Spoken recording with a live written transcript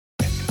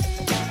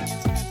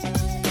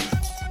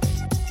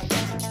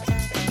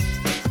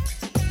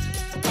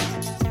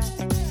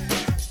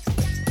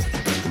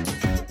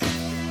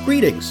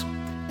Greetings,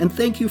 and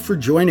thank you for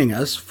joining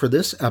us for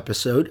this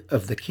episode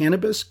of the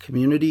Cannabis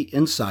Community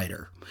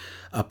Insider,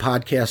 a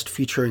podcast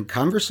featuring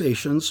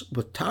conversations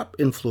with top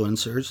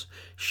influencers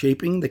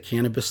shaping the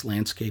cannabis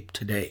landscape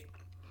today.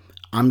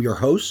 I'm your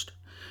host,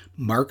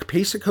 Mark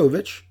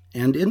Pasikovich,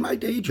 and in my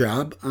day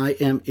job, I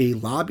am a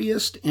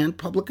lobbyist and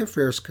public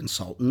affairs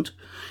consultant,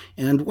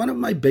 and one of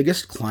my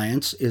biggest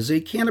clients is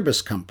a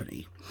cannabis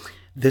company.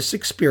 This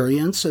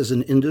experience as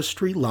an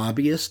industry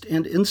lobbyist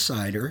and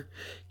insider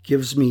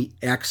gives me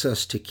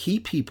access to key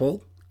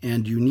people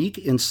and unique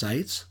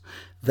insights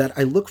that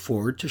I look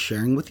forward to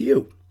sharing with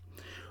you.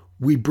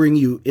 We bring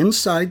you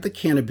inside the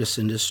cannabis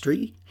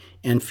industry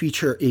and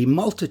feature a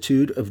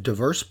multitude of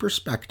diverse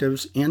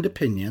perspectives and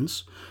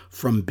opinions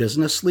from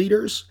business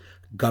leaders,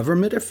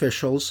 government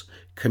officials,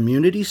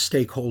 community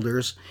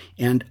stakeholders,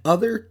 and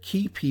other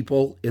key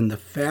people in the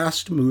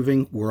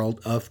fast-moving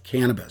world of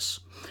cannabis.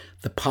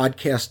 The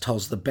podcast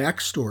tells the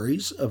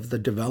backstories of the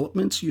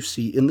developments you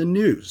see in the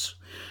news.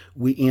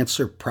 We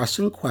answer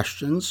pressing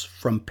questions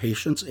from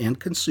patients and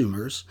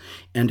consumers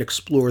and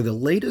explore the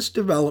latest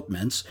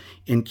developments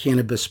in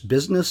cannabis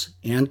business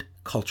and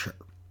culture.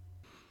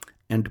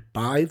 And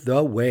by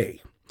the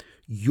way,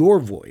 your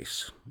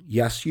voice,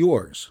 yes,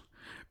 yours,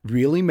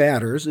 really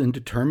matters in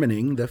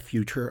determining the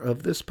future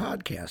of this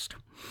podcast.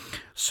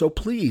 So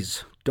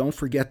please don't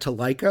forget to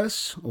like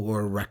us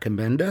or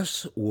recommend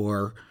us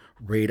or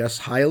rate us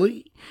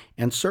highly,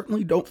 and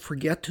certainly don't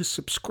forget to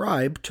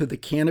subscribe to the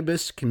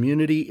Cannabis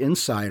Community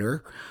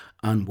Insider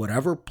on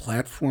whatever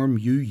platform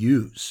you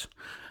use.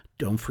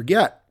 Don't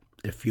forget,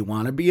 if you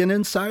want to be an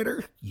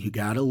insider, you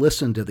got to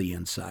listen to the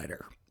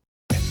insider.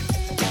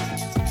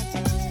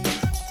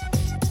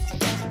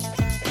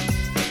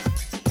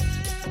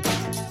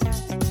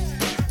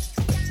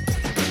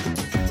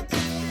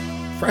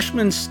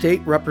 Freshman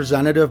State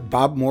Representative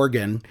Bob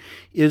Morgan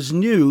is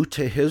new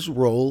to his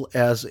role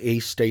as a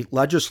state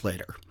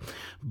legislator,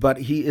 but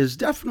he is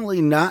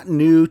definitely not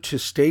new to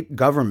state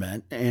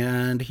government,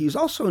 and he's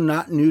also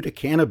not new to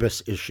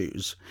cannabis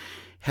issues,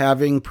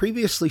 having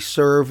previously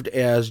served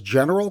as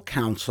general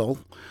counsel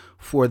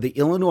for the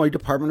Illinois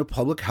Department of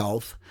Public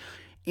Health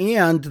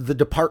and the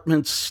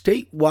department's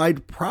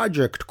statewide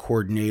project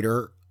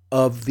coordinator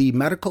of the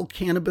medical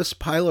cannabis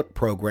pilot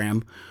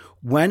program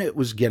when it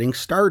was getting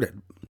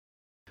started.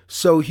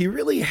 So he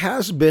really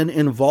has been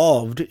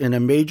involved in a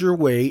major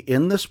way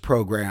in this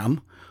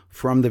program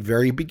from the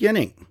very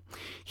beginning.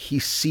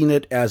 He's seen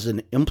it as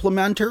an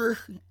implementer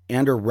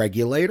and a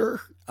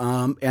regulator,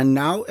 and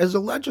now as a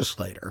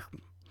legislator.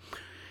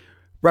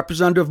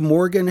 Representative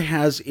Morgan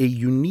has a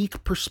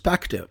unique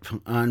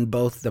perspective on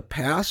both the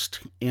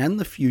past and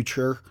the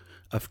future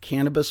of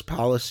cannabis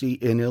policy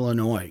in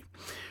Illinois.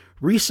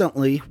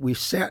 Recently, we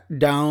sat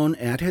down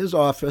at his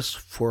office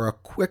for a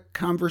quick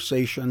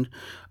conversation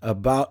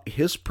about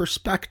his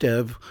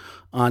perspective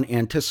on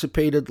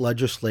anticipated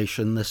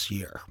legislation this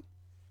year.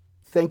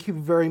 Thank you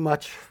very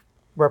much,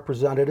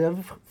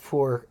 Representative,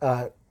 for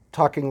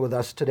talking with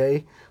us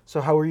today. So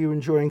how are you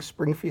enjoying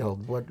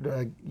Springfield,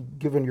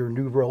 given your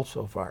new role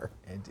so far?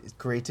 It's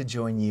great to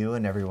join you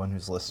and everyone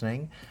who's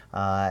listening.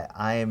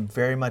 I am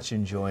very much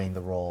enjoying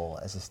the role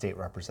as a state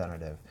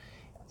representative.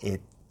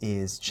 It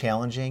is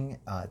challenging.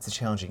 It's a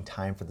challenging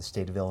time for the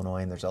state of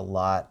Illinois, and there's a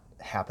lot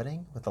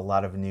happening with a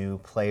lot of new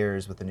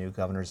players, with the new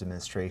governor's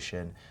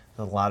administration,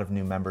 with a lot of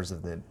new members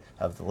of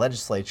the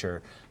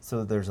legislature.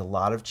 So there's a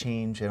lot of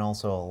change and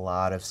also a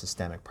lot of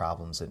systemic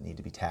problems that need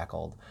to be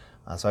tackled.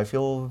 So I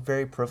feel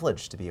very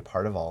privileged to be a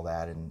part of all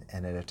that, and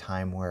at a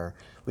time where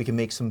we can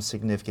make some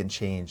significant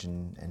change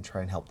and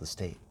try and help the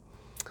state.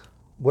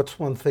 What's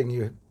one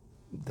thing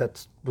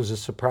that was a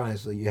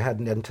surprise that you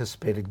hadn't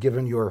anticipated,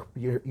 given you're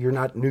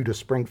not new to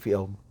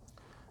Springfield?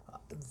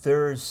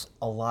 There's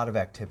a lot of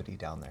activity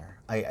down there.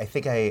 I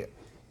think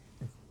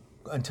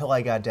until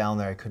I got down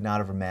there, I could not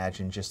have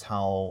imagined just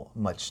how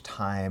much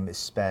time is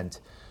spent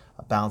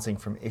bouncing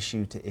from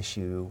issue to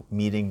issue,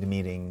 meeting to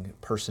meeting,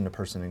 person to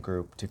person, and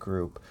group to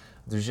group.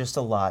 There's just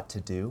a lot to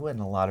do,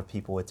 and a lot of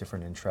people with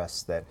different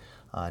interests that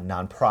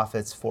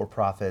nonprofits,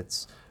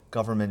 for-profits,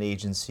 government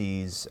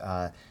agencies,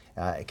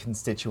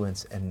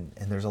 constituents, and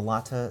there's a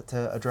lot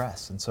to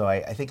address. And so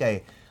I think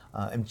I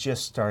am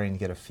just starting to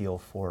get a feel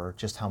for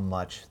just how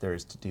much there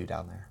is to do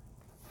down there.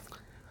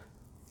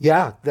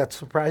 Yeah, that's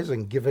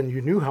surprising, given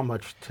you knew how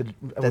much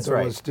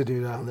there was to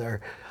do down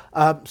there.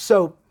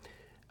 So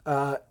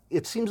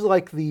it seems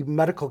like the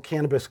medical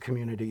cannabis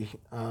community,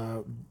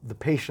 the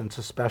patients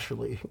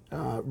especially,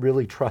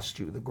 really trust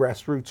you. The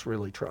grassroots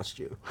really trust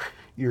you.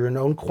 You're a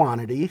known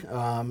quantity,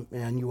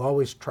 and you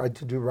always tried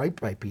to do right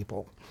by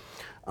people.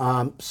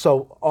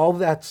 So all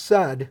that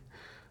said,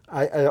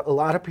 a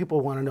lot of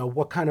people want to know,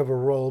 what kind of a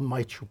role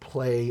might you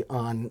play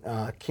on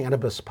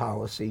cannabis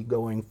policy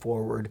going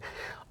forward,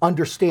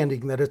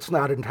 understanding that it's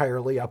not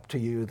entirely up to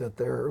you, that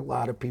there are a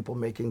lot of people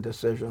making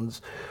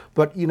decisions.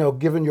 But,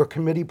 given your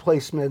committee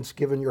placements,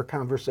 given your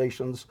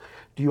conversations,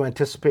 do you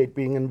anticipate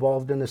being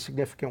involved in a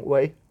significant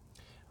way?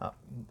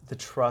 The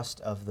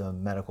trust of the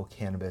medical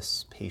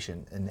cannabis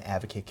patient and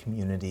advocate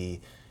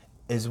community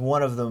is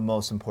one of the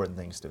most important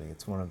things to me.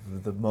 It's one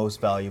of the most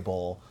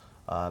valuable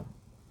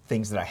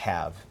things that I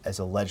have as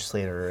a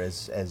legislator,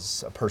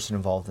 as a person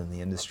involved in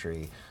the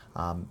industry.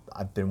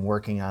 I've been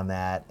working on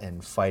that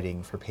and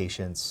fighting for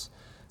patients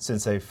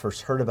since I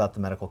first heard about the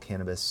medical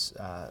cannabis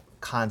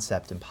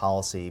concept and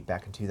policy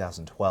back in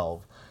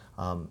 2012.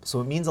 So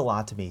it means a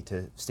lot to me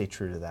to stay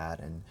true to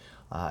that, and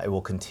I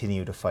will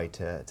continue to fight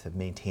to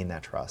maintain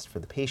that trust for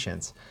the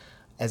patients.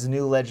 As a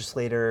new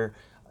legislator,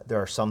 there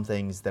are some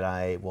things that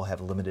I will have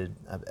limited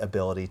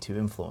ability to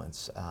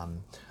influence.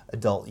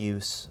 Adult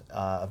use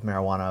of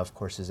marijuana, of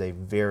course, is a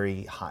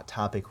very hot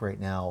topic right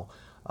now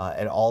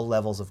at all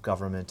levels of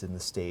government in the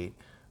state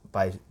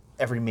by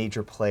every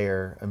major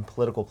player and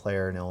political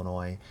player in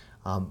Illinois.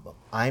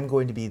 I'm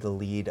going to be the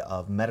lead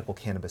of medical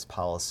cannabis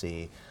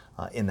policy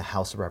in the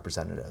House of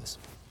Representatives.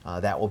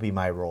 That will be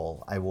my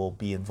role. I will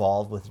be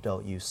involved with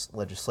adult use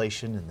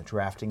legislation and the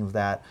drafting of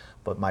that,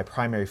 but my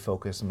primary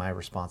focus and my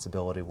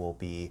responsibility will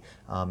be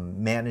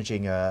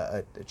managing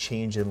a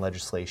change in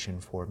legislation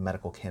for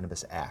Medical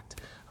Cannabis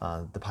Act,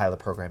 the Pilot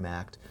Program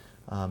Act,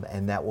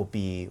 and that will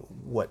be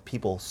what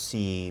people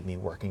see me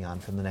working on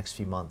for the next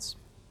few months.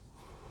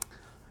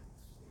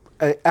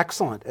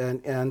 Excellent.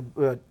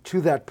 And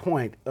to that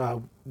point,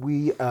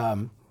 we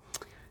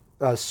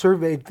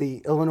surveyed the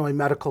Illinois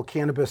medical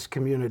cannabis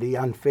community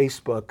on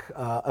Facebook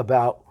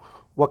about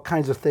what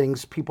kinds of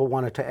things people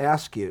wanted to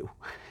ask you.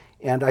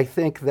 And I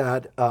think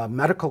that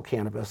medical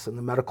cannabis and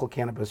the medical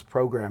cannabis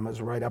program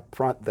is right up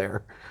front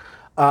there.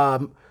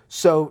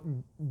 So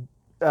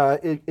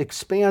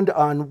expand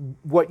on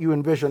what you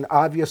envision.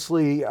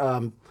 Obviously,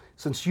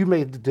 since you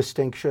made the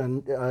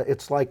distinction,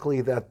 it's likely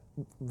that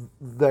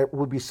there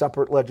would be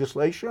separate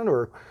legislation,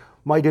 or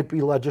might it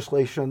be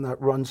legislation that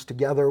runs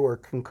together or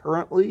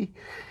concurrently?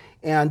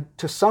 And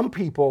to some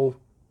people,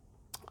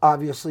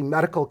 obviously,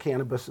 medical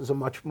cannabis is a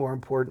much more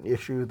important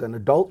issue than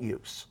adult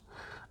use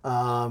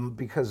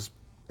because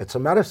it's a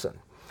medicine.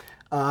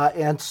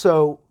 And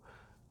so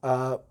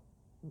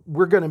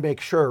we're going to make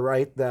sure,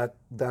 right, that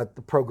the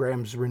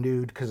program's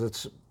renewed because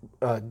it's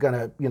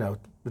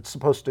it's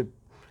supposed to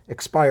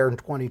expire in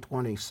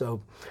 2020.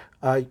 So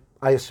I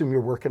assume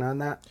you're working on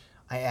that?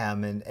 I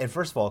am. And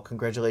first of all,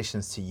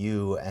 congratulations to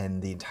you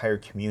and the entire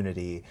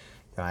community.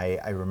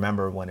 I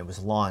remember when it was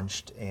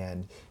launched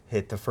and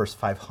hit the first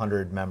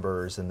 500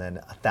 members and then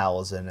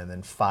 1,000 and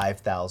then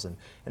 5,000.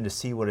 And to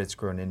see what it's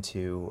grown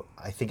into,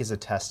 I think is a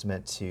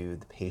testament to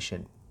the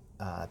patient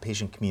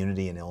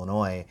community in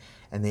Illinois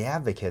and the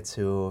advocates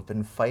who have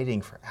been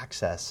fighting for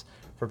access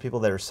for people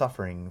that are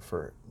suffering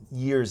for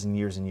years and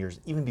years and years,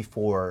 even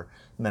before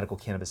the Medical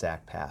Cannabis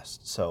Act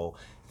passed. So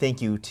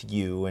thank you to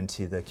you and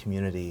to the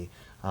community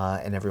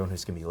and everyone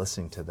who's going to be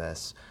listening to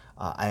this.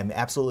 I am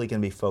absolutely going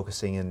to be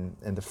focusing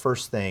in the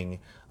first thing,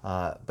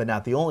 but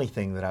not the only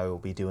thing that I will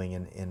be doing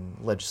in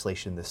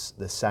legislation this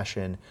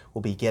session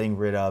will be getting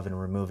rid of and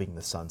removing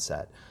the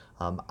sunset.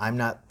 I'm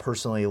not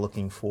personally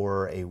looking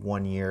for a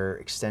one-year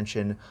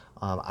extension.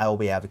 I will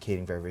be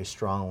advocating very, very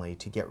strongly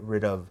to get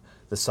rid of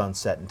the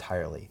sunset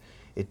entirely.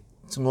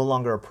 It's no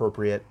longer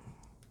appropriate.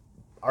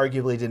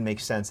 Arguably didn't make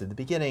sense at the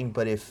beginning,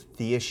 but if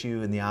the issue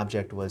and the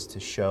object was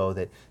to show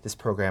that this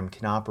program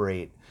can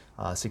operate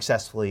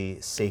successfully,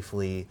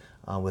 safely,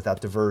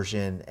 without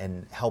diversion,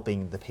 and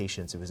helping the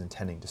patients it was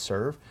intending to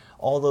serve,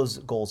 all those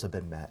goals have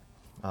been met.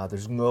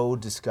 There's no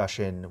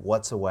discussion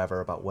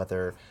whatsoever about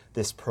whether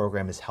this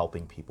program is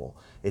helping people.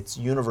 It's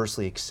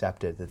universally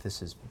accepted that this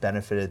has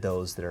benefited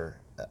those that are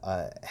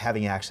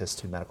having access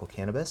to medical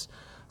cannabis.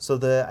 So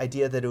the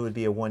idea that it would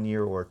be a 1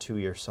 year or 2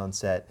 year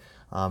sunset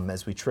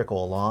as we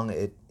trickle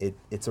along,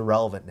 it's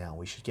irrelevant now.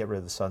 We should get rid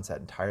of the sunset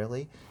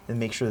entirely and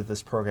make sure that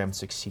this program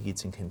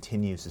succeeds and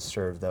continues to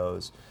serve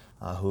those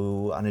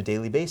who on a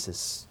daily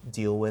basis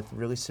deal with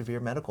really severe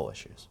medical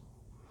issues.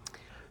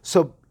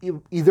 So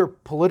either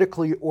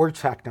politically or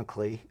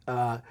technically,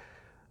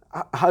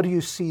 how do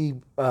you see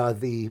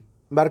the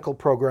medical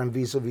program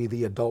vis-a-vis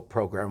the adult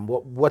program?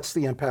 What's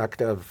the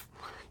impact of,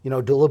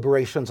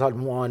 deliberations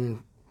on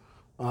one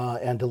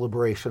and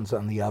deliberations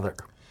on the other?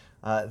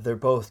 They're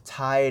both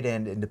tied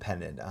and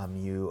independent.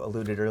 You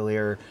alluded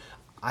earlier,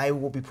 I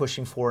will be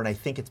pushing for, and I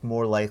think it's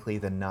more likely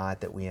than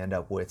not that we end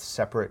up with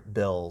separate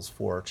bills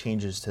for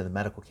changes to the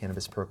medical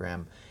cannabis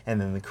program and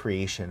then the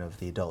creation of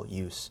the adult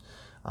use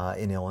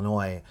in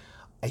Illinois.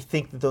 I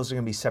think that those are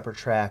going to be separate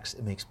tracks.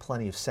 It makes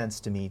plenty of sense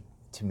to me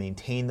to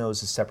maintain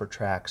those as separate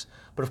tracks,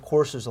 but of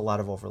course there's a lot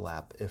of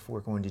overlap. If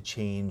we're going to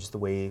change the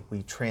way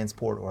we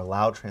transport or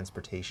allow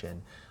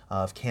transportation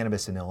of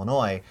cannabis in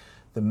Illinois,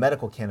 the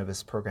medical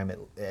cannabis program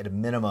at a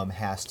minimum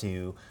has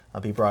to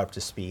be brought up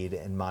to speed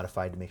and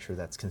modified to make sure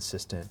that's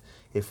consistent.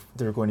 If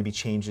there are going to be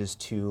changes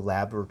to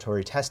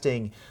laboratory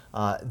testing,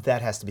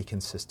 that has to be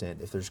consistent.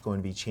 If there's going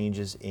to be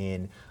changes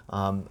in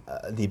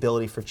the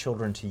ability for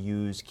children to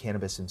use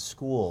cannabis in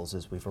schools,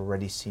 as we've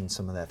already seen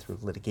some of that through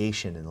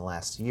litigation in the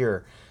last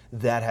year,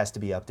 that has to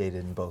be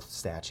updated in both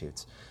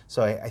statutes.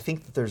 So I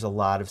think that there's a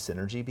lot of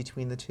synergy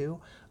between the two,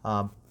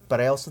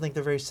 but I also think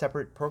they're very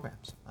separate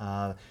programs.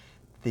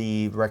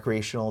 The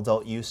recreational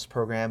adult use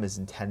program is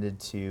intended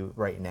to,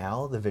 right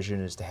now, the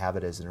vision is to have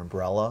it as an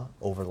umbrella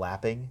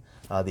overlapping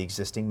the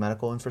existing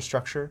medical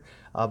infrastructure,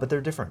 but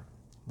they're different.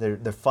 They're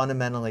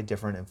fundamentally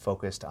different and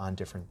focused on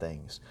different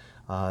things.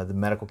 The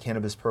medical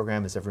cannabis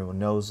program, as everyone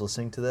knows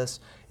listening to this,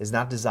 is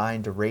not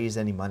designed to raise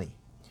any money.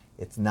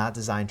 It's not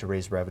designed to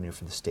raise revenue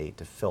for the state,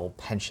 to fill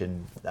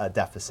pension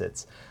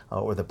deficits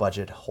or the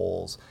budget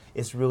holes.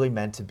 It's really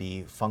meant to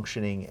be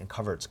functioning and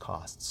cover its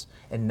costs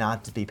and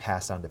not to be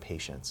passed on to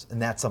patients. And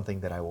that's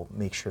something that I will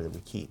make sure that we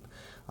keep.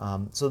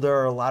 So there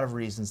are a lot of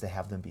reasons to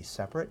have them be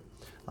separate,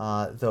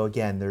 though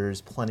again,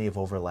 there's plenty of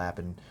overlap,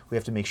 and we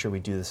have to make sure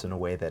we do this in a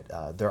way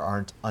that there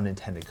aren't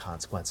unintended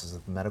consequences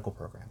of the medical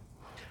program.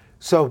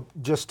 So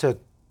just to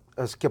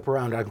skip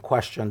around on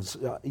questions,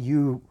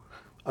 you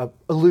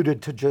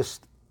alluded to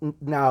just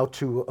now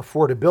to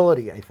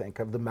affordability, I think,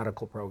 of the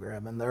medical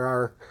program. And there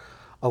are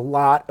a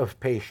lot of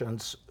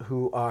patients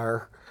who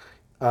are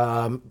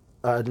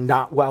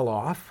not well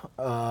off,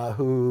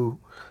 who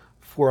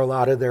for a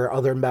lot of their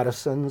other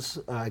medicines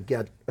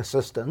get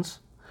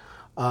assistance,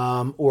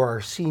 or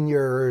are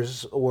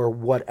seniors or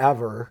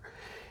whatever.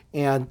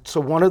 And so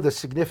one of the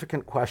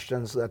significant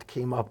questions that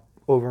came up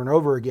over and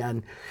over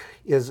again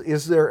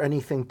is there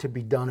anything to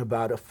be done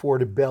about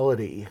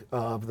affordability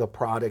of the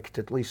product,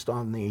 at least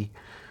on the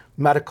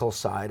medical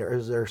side, or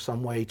is there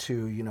some way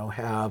to,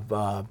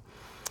 have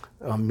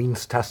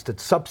means-tested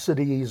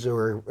subsidies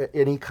or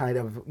any kind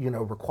of,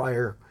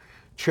 require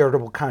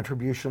charitable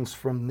contributions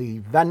from the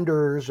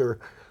vendors or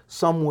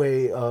some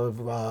way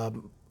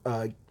of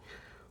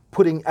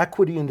putting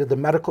equity into the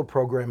medical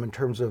program in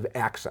terms of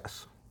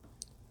access?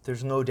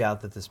 There's no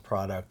doubt that this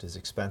product is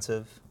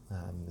expensive.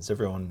 As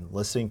everyone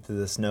listening to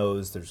this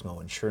knows, there's no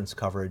insurance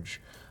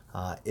coverage.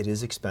 It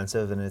is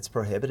expensive and it's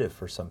prohibitive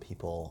for some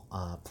people,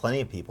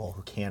 plenty of people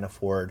who can't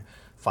afford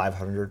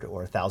 $500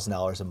 or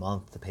 $1,000 a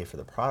month to pay for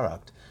the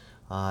product.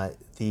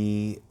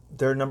 There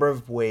are a number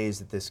of ways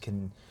that this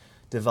can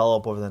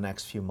develop over the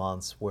next few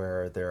months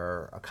where there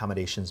are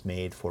accommodations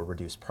made for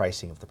reduced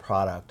pricing of the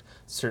product.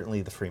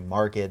 Certainly the free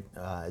market,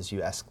 as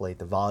you escalate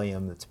the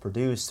volume that's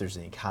produced, there's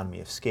an economy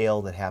of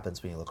scale that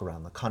happens when you look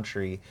around the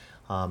country.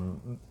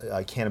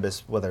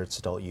 Cannabis, whether it's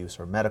adult use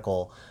or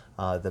medical,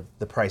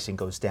 the pricing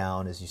goes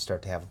down as you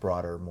start to have a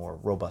broader, more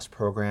robust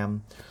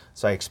program.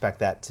 So I expect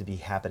that to be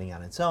happening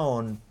on its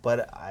own,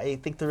 but I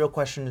think the real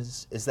question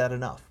is that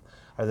enough?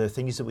 Are there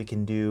things that we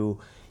can do?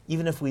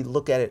 Even if we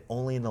look at it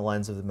only in the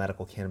lens of the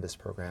medical cannabis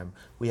program,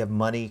 we have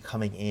money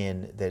coming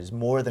in that is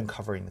more than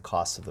covering the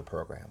costs of the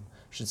program.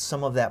 Should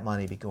some of that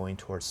money be going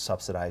towards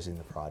subsidizing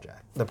the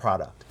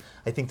product?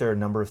 I think there are a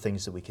number of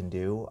things that we can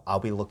do. I'll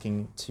be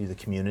looking to the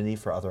community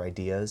for other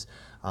ideas.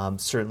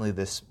 Certainly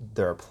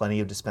there are plenty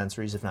of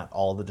dispensaries, if not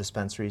all the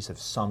dispensaries, have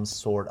some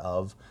sort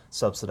of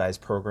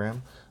subsidized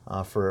program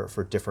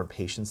for different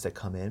patients that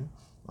come in.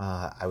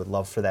 I would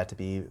love for that to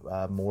be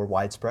more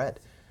widespread.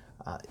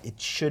 It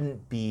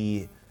shouldn't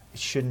be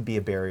a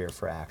barrier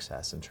for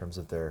access in terms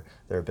of their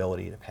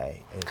ability to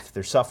pay. If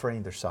they're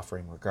suffering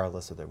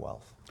regardless of their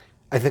wealth.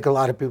 I think a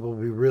lot of people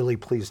will be really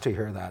pleased to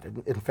hear that.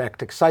 In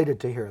fact, excited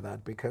to hear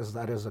that, because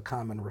that is a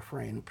common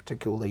refrain,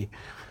 particularly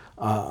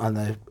on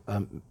the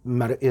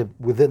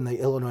within the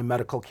Illinois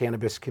medical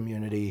cannabis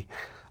community.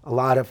 A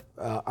lot of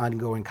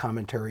ongoing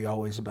commentary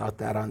always about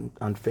that on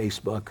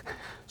Facebook.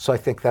 So I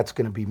think that's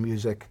going to be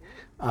music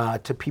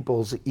to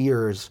people's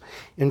ears.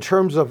 In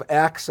terms of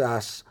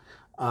access,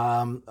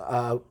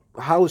 how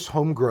is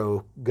home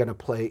grow going to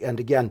play? And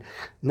again,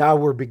 now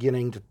we're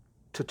beginning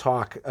to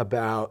talk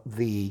about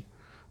the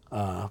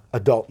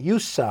adult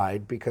use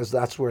side, because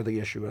that's where the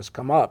issue has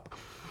come up.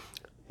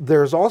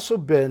 There's also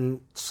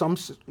been some,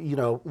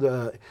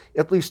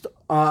 at least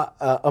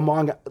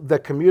among the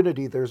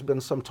community, there's been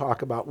some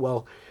talk about,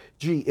 well,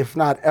 gee, if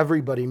not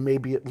everybody,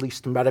 maybe at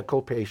least medical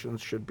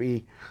patients should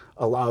be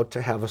allowed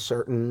to have a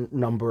certain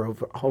number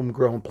of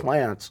homegrown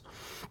plants.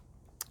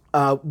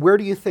 Where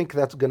do you think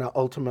that's going to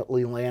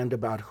ultimately land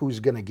about who's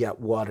going to get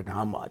what and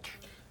how much?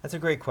 That's a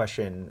great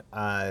question.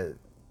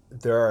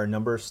 There are a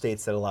number of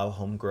states that allow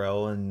home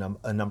grow and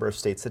a number of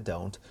states that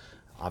don't.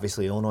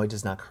 Obviously, Illinois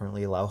does not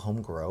currently allow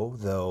home grow,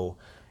 though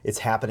it's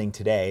happening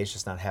today. It's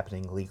just not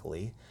happening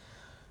legally.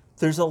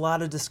 There's a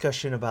lot of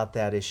discussion about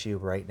that issue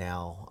right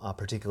now,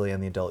 particularly on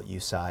the adult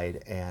use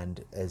side.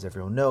 And as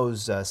everyone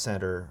knows,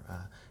 Senator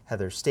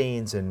Heather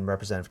Staines and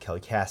Representative Kelly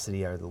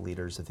Cassidy are the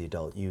leaders of the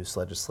adult use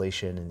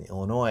legislation in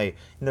Illinois,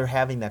 and they're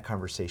having that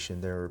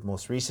conversation. Their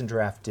most recent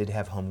draft did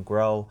have home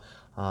grow.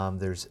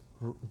 There's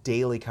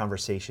daily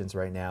conversations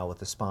right now with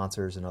the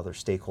sponsors and other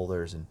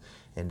stakeholders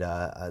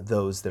and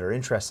those that are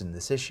interested in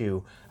this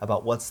issue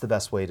about what's the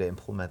best way to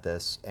implement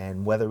this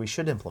and whether we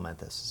should implement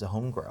this as a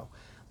home grow.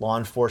 Law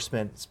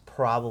enforcement's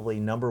probably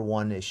number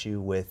one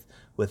issue with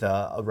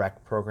a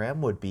rec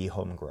program would be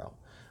home grow.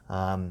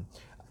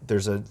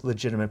 There's a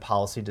legitimate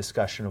policy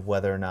discussion of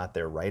whether or not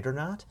they're right or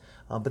not,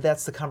 but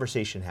that's the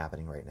conversation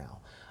happening right now.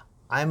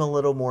 I'm a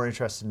little more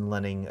interested in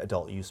letting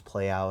adult use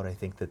play out. I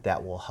think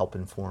that will help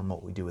inform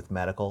what we do with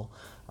medical.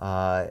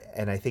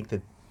 And I think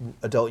that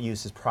adult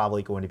use is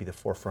probably going to be the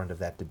forefront of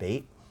that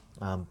debate.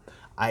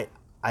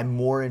 I'm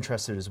more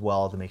interested as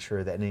well to make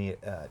sure that any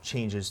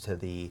changes to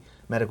the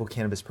medical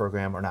cannabis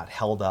program are not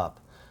held up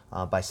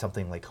by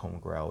something like home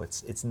grow.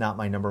 It's not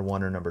my number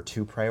one or number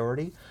two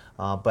priority,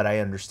 but I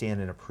understand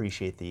and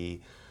appreciate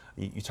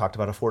you talked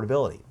about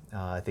affordability.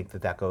 I think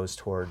that goes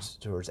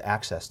towards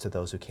access to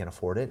those who can't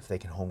afford it if they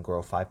can home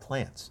grow 5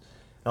 plants.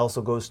 It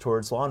also goes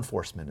towards law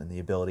enforcement and the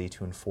ability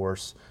to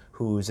enforce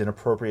who's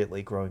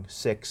inappropriately growing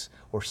 6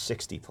 or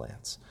 60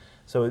 plants.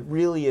 So it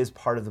really is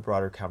part of the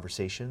broader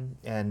conversation,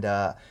 and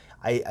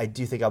I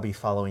do think I'll be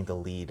following the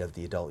lead of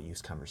the adult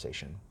use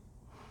conversation.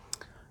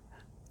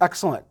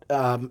 Excellent.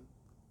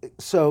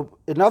 So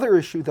another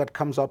issue that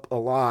comes up a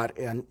lot,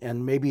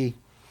 and maybe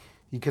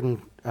you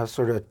can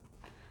sort of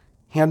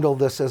handle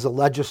this as a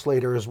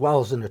legislator as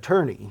well as an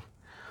attorney,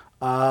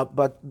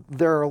 but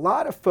there are a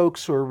lot of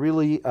folks who are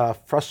really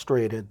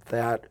frustrated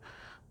that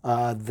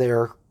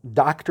their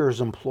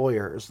doctors'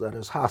 employers, that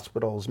is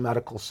hospitals,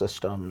 medical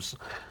systems,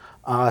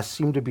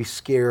 seem to be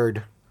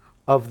scared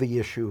of the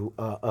issue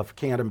of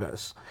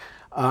cannabis.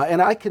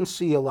 And I can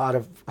see a lot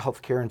of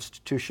healthcare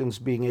institutions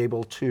being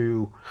able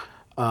to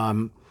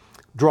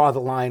draw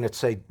the line at,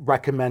 say,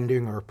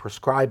 recommending or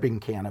prescribing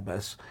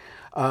cannabis.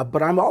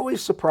 But I'm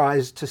always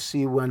surprised to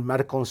see when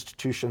medical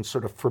institutions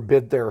sort of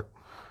forbid their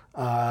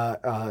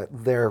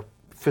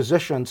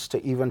physicians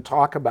to even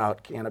talk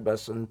about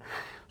cannabis and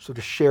sort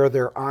of share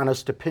their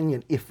honest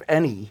opinion, if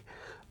any,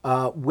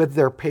 with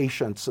their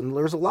patients. And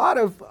there's a lot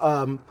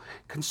of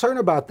concern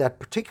about that,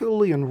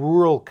 particularly in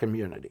rural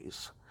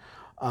communities.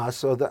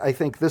 So I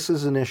think this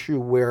is an issue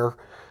where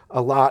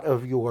a lot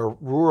of your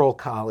rural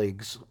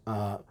colleagues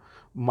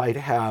might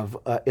have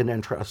an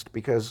interest,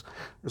 because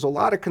there's a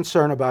lot of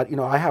concern about,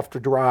 I have to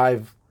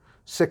drive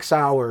 6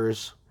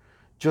 hours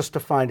just to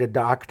find a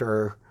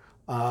doctor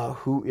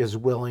who is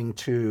willing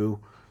to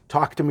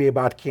talk to me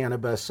about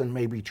cannabis and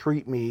maybe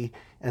treat me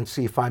and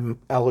see if I'm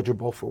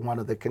eligible for one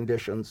of the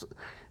conditions,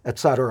 et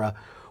cetera.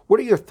 What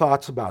are your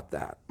thoughts about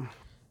that?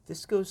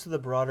 This goes to the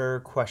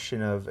broader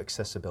question of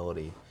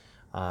accessibility.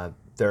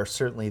 There are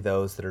certainly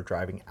those that are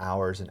driving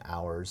hours and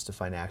hours to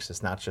find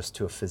access, not just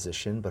to a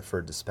physician, but for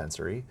a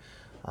dispensary.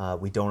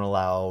 We don't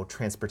allow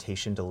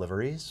transportation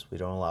deliveries. We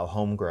don't allow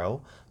home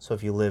grow. So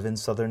if you live in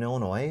Southern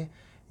Illinois,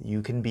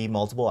 you can be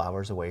multiple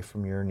hours away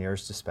from your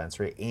nearest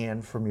dispensary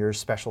and from your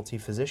specialty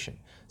physician.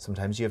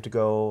 Sometimes you have to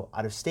go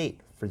out of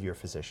state for your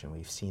physician.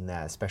 We've seen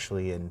that,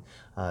 especially in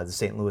the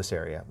St. Louis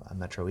area,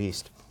 Metro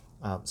East.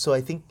 So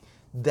I think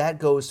that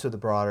goes to the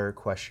broader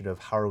question of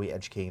how are we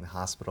educating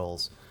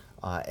hospitals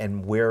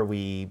and where are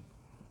we,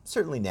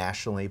 certainly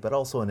nationally, but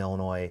also in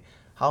Illinois,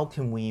 how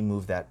can we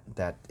move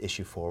that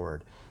issue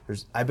forward?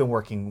 I've been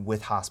working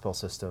with hospital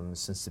systems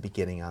since the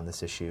beginning on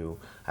this issue.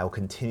 I will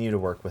continue to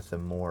work with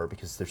them more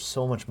because there's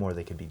so much more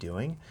they could be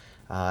doing.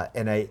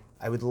 And I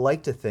would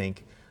like to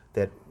think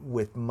that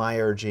with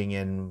my urging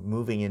and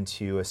moving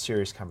into a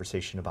serious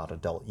conversation about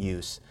adult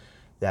use,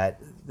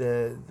 that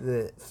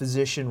the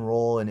physician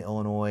role in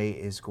Illinois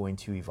is going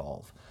to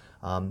evolve.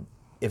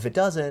 If it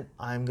doesn't,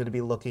 I'm going to be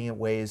looking at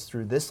ways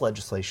through this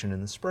legislation in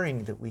the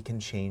spring that we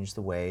can change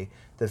the way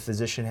the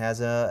physician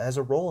has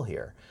a role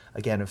here.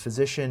 Again, a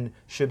physician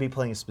should be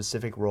playing a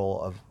specific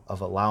role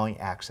of allowing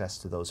access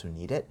to those who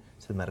need it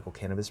to the medical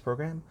cannabis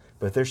program.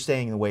 But if they're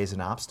staying in the way as an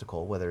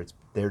obstacle, whether it's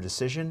their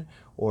decision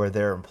or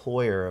their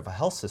employer of a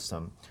health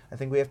system, I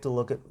think we have to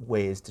look at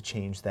ways to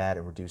change that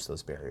and reduce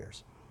those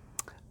barriers.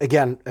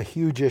 Again, a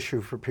huge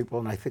issue for people,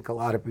 and I think a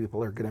lot of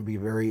people are going to be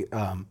very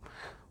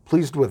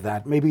pleased with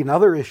that. Maybe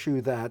another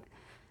issue that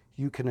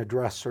you can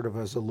address sort of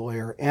as a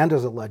lawyer and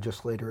as a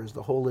legislator is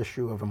the whole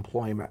issue of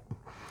employment.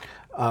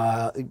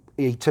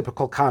 A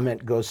typical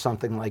comment goes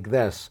something like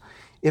this: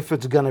 if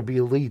it's going to be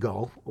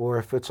legal, or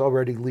if it's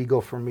already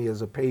legal for me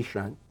as a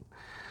patient,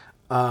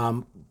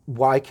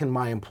 why can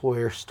my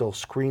employer still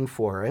screen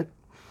for it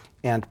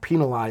and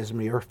penalize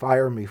me or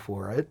fire me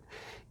for it?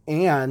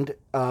 And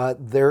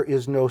there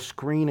is no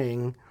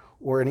screening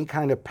or any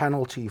kind of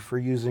penalty for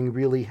using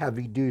really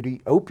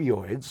heavy-duty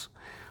opioids,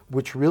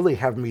 which really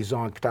have me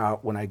zonked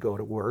out when I go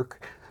to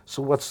work.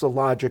 So what's the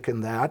logic in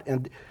that?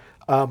 And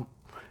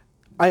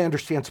I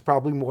understand it's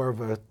probably more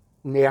of a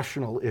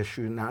national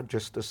issue, not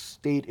just a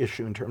state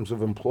issue in terms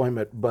of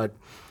employment, but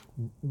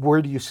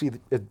where do you see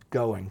it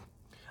going?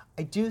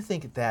 I do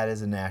think that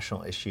is a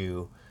national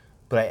issue,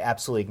 but I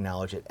absolutely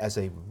acknowledge it as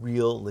a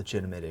real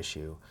legitimate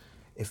issue.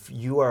 If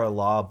you are a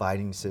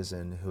law-abiding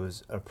citizen who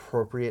is an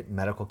appropriate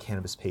medical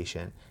cannabis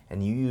patient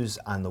and you use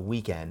on the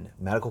weekend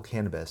medical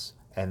cannabis,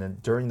 and then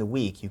during the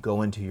week you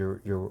go into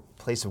your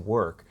place of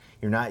work,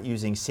 you're not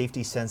using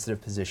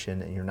safety-sensitive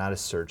position and you're not a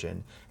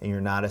surgeon and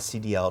you're not a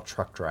CDL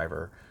truck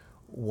driver,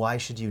 why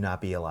should you not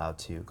be allowed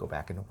to go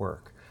back into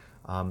work?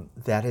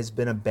 That has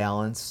been a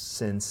balance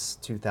since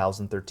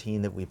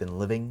 2013 that we've been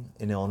living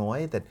in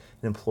Illinois, that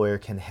an employer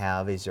can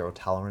have a zero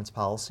tolerance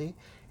policy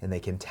and they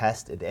can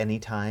test at any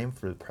time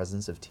for the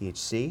presence of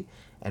THC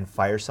and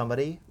fire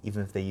somebody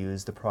even if they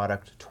use the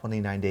product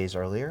 29 days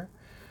earlier.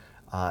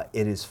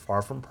 It is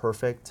far from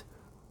perfect.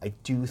 I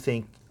do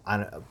think,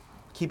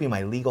 keeping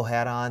my legal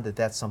hat on,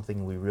 that's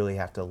something we really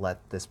have to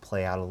let this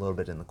play out a little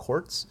bit in the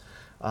courts.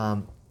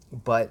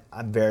 But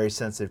I'm very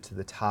sensitive to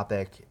the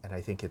topic, and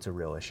I think it's a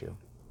real issue.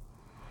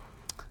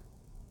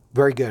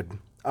 Very good.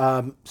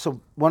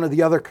 So one of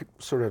the other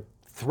sort of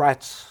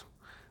threats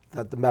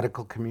that the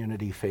medical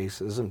community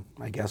faces, and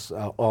I guess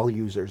all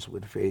users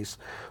would face,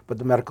 but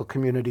the medical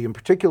community in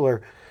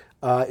particular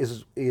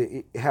has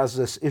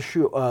this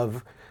issue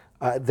of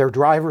their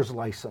driver's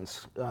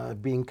license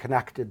being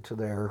connected to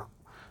their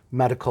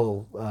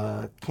medical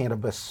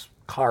cannabis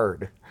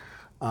card.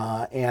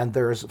 And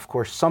there's, of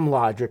course, some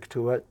logic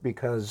to it,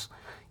 because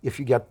if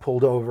you get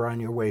pulled over on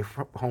your way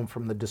home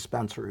from the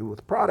dispensary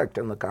with product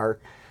in the car,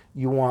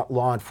 you want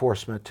law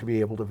enforcement to be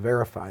able to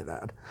verify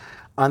that.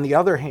 On the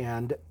other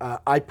hand,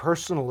 I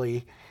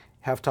personally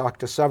have talked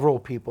to several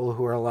people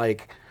who are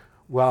like,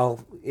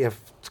 well,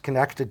 if it's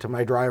connected to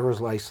my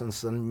driver's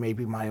license, then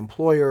maybe my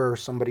employer or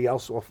somebody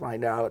else will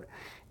find out,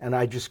 and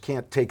I just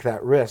can't take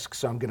that risk,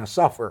 so I'm going to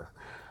suffer.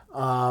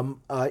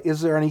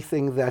 Is there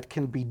anything that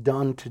can be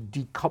done to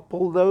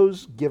decouple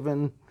those,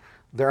 given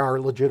there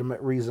are legitimate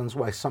reasons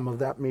why some of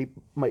that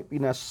might be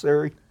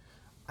necessary?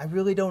 I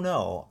really don't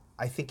know.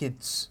 I think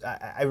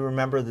I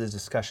remember the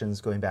discussions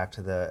going back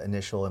to the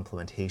initial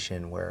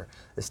implementation where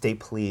the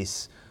state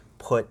police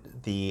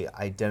put the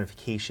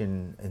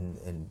identification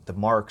and the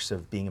marks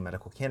of being a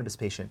medical cannabis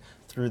patient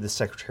through the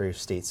Secretary of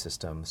State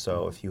system.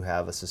 So if you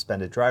have a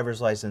suspended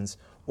driver's license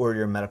or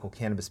you're a medical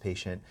cannabis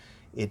patient,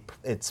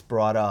 it's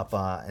brought up,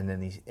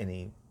 and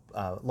any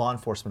law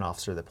enforcement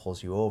officer that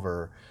pulls you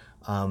over,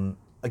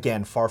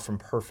 again, far from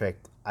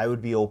perfect. I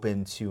would be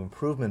open to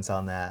improvements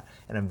on that,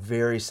 and I'm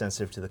very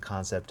sensitive to the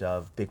concept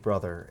of Big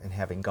Brother and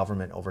having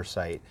government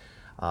oversight.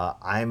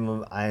 I'm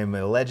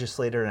a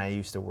legislator, and I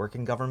used to work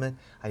in government.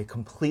 I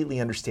completely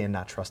understand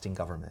not trusting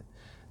government,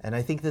 and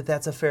I think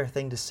that's a fair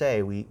thing to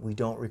say. We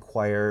don't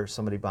require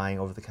somebody buying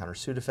over-the-counter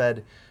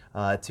Sudafed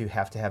to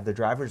have their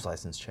driver's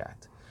license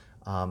checked.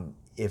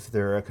 If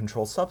they're a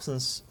controlled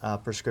substance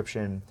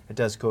prescription, it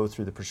does go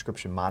through the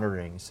prescription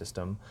monitoring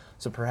system.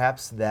 So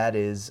perhaps that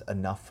is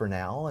enough for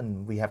now,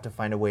 and we have to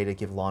find a way to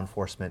give law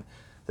enforcement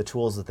the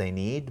tools that they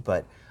need.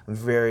 But I'm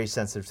very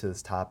sensitive to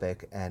this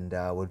topic and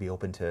would be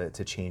open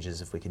to changes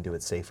if we can do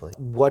it safely.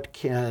 What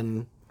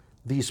can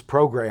these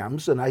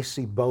programs, and I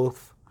see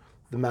both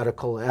the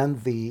medical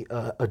and the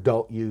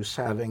adult use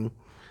having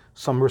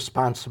some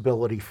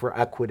responsibility for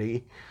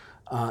equity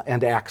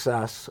and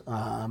access,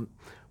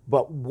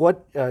 but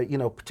what,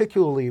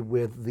 particularly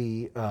with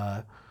the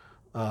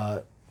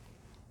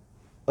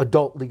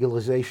adult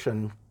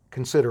legalization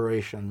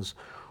considerations,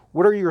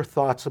 what are your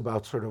thoughts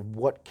about sort of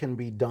what can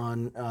be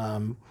done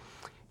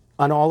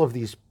on all of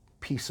these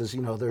pieces?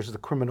 There's the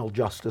criminal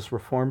justice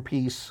reform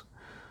piece.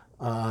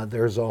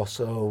 There's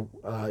also,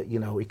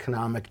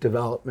 economic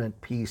development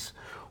piece.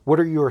 What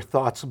are your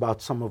thoughts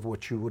about some of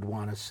what you would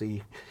want to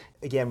see?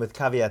 Again, with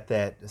caveat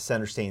that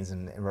Senator Staines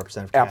and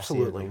Representative Cassidy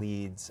are the Absolutely.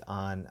 leads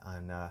on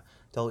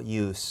adult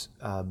use,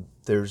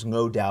 there's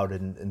no doubt,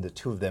 and the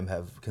two of them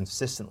have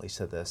consistently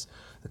said this,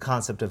 the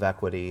concept of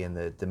equity and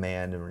the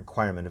demand and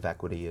requirement of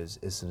equity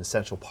is an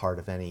essential part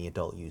of any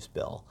adult use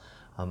bill.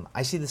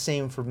 I see the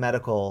same for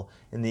medical,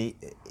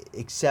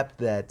 except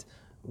that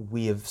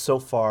we have so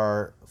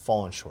far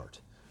fallen short.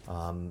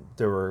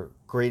 There were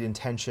great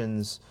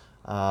intentions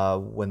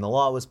when the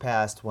law was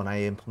passed, when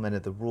I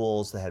implemented the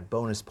rules that had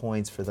bonus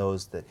points for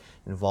those that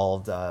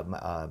involved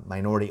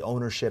minority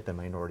ownership and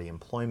minority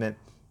employment.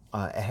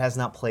 It has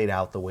not played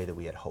out the way that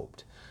we had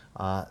hoped.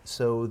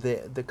 So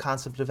the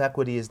concept of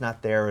equity is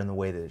not there in the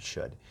way that it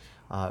should.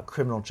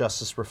 Criminal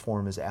justice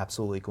reform is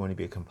absolutely going to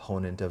be a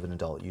component of an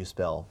adult use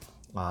bill.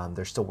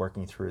 They're still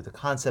working through the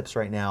concepts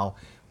right now,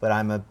 but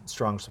I'm a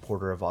strong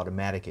supporter of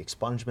automatic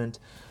expungement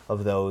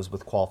of those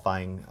with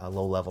qualifying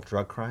low-level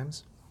drug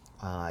crimes.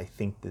 I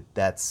think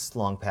that's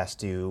long past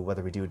due,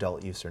 whether we do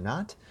adult use or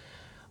not.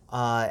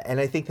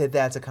 And I think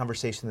that's a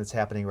conversation that's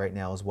happening right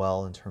now as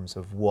well in terms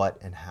of what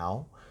and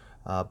how.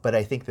 But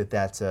I think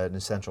that's an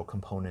essential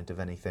component of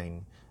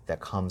anything that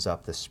comes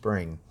up this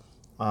spring.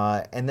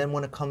 And then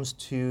when it comes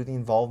to the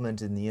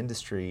involvement in the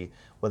industry,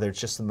 whether it's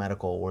just the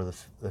medical or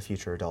the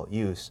future adult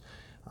use,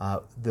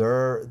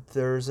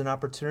 there's an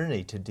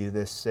opportunity to do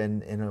this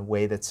in a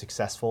way that's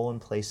successful in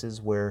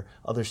places where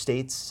other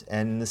states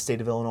and the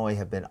state of Illinois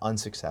have been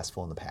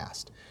unsuccessful in the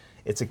past.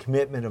 It's a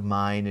commitment of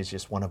mine, it's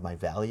just one of my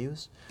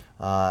values.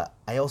 I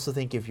also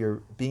think if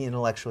you're being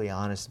intellectually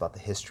honest about the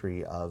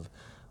history of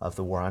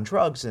the war on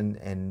drugs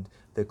and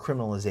the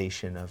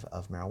criminalization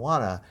of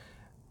marijuana,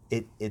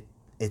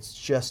 it's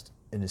just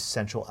an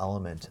essential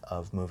element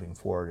of moving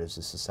forward as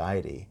a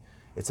society.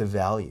 It's a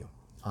value.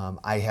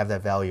 I have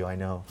that value. I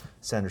know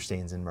Senator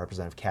Staines and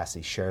Representative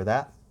Cassidy share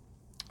that.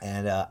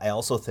 And I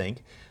also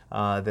think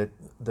that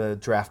the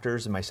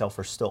drafters and myself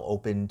are still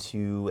open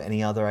to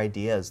any other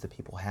ideas that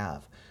people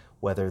have,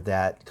 whether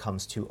that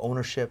comes to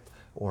ownership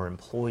or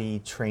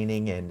employee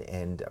training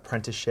and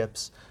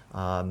apprenticeships,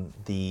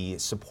 the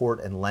support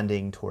and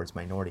lending towards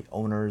minority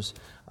owners,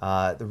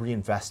 the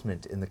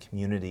reinvestment in the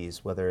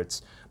communities, whether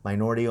it's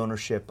minority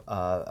ownership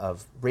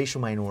of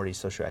racial minority,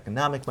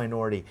 socioeconomic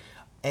minority,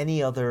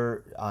 any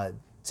other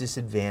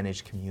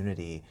disadvantaged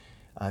community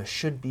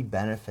should be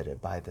benefited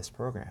by this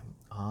program.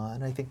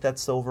 And I think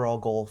that's the overall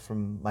goal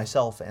from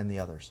myself and the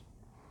others.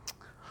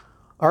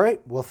 All right.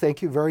 Well,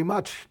 thank you very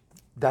much.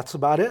 That's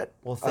about it.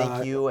 Well,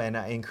 thank you, and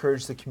I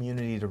encourage the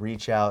community to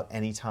reach out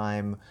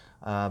anytime.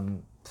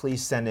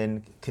 Please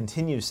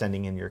continue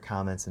sending in your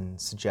comments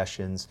and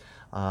suggestions,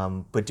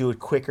 but do it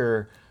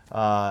quicker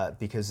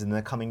because in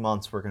the coming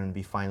months we're going to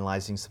be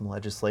finalizing some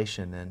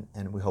legislation,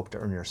 and we hope to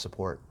earn your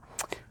support.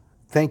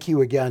 Thank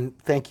you again.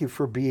 Thank you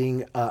for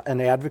being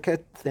an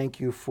advocate. Thank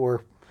you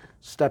for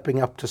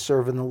stepping up to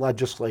serve in the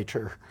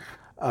legislature.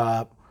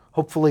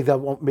 Hopefully that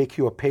won't make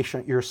you a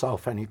patient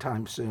yourself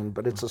anytime soon,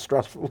 but it's a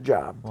stressful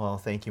job. Well,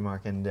 thank you,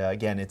 Mark. And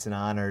again, it's an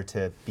honor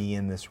to be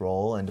in this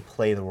role and to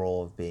play the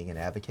role of being an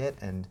advocate.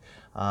 And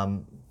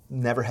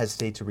never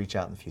hesitate to reach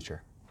out in the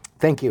future.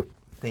 Thank you.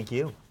 Thank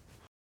you.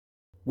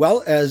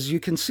 Well, as you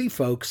can see,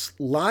 folks,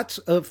 lots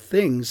of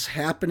things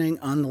happening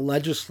on the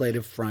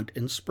legislative front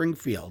in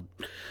Springfield.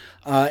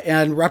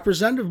 And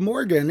Representative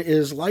Morgan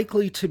is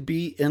likely to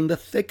be in the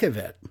thick of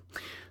it.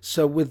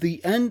 So with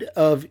the end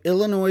of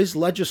Illinois'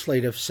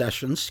 legislative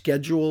session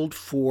scheduled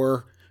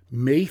for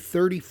May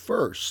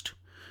 31st,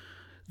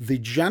 the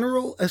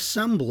General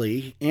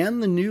Assembly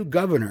and the new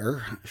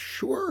governor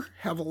sure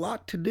have a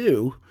lot to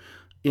do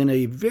in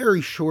a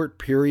very short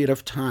period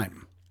of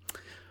time.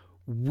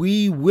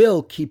 We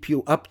will keep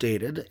you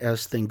updated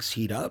as things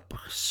heat up,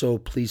 so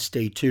please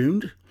stay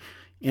tuned.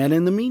 And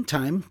in the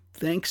meantime,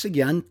 thanks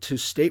again to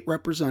State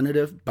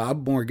Representative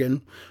Bob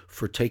Morgan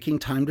for taking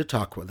time to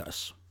talk with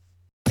us.